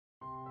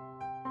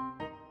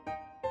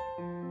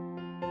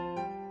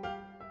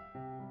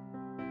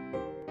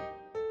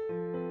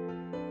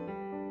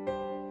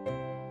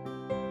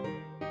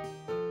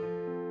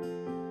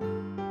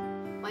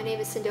My name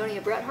is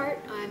Syndonia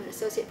Bret-Harte. I'm an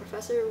associate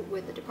professor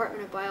with the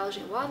Department of Biology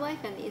and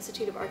Wildlife and the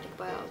Institute of Arctic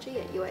Biology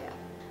at UAF.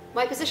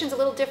 My position is a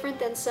little different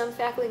than some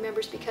faculty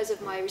members because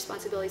of my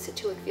responsibilities at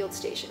Toolik Field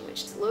Station,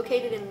 which is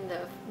located in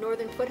the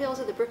northern foothills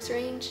of the Brooks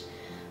Range,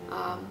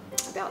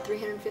 about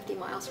 350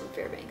 miles from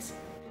Fairbanks.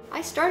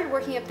 I started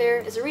working up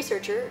there as a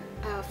researcher,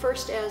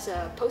 first as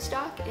a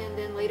postdoc and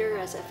then later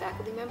as a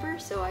faculty member.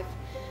 So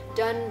I've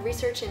done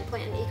research in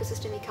plant and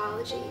ecosystem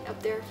ecology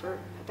up there for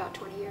about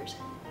 20 years.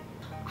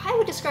 I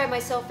would describe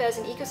myself as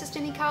an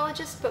ecosystem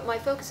ecologist, but my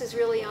focus is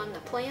really on the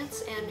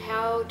plants and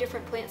how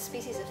different plant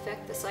species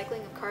affect the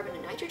cycling of carbon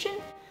and nitrogen.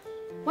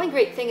 One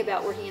great thing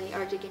about working in the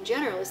Arctic in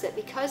general is that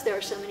because there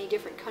are so many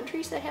different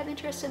countries that have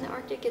interest in the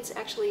Arctic, it's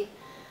actually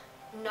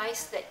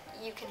nice that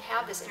you can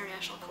have this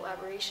international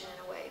collaboration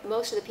in a way.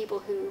 Most of the people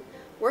who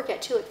work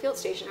at Toolik Field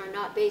Station are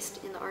not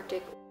based in the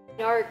Arctic.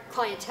 Our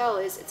clientele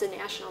it's a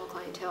national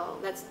clientele.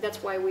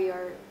 That's why we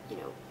are,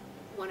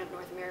 one of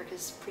North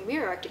America's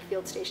premier Arctic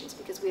field stations,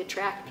 because we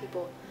attract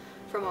people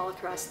from all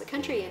across the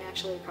country and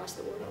actually across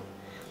the world.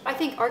 I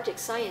think Arctic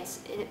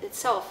science in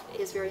itself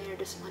is very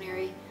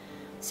interdisciplinary,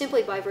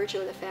 simply by virtue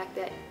of the fact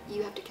that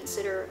you have to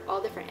consider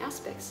all different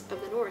aspects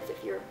of the North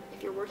if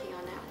you're working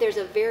on that. There's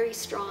a very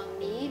strong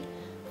need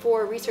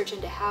for research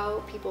into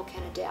how people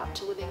can adapt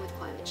to living with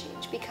climate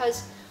change,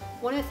 because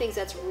one of the things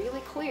that's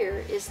really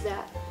clear is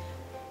that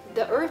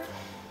the Earth,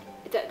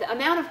 the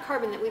amount of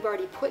carbon that we've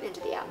already put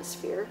into the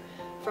atmosphere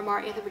from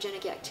our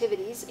anthropogenic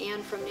activities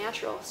and from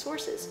natural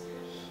sources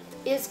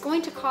is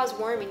going to cause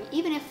warming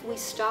even if we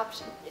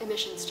stopped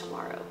emissions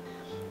tomorrow.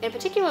 And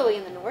particularly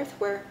in the North,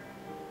 where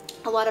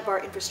a lot of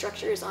our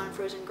infrastructure is on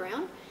frozen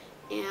ground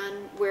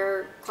and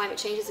where climate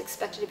change is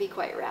expected to be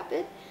quite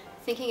rapid,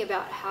 thinking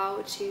about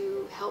how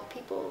to help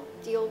people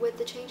deal with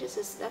the changes,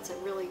 that's a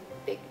really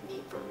big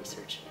need for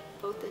research,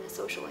 both in a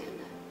social and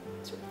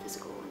a sort of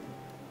physical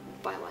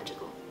and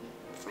biological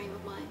frame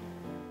of mind.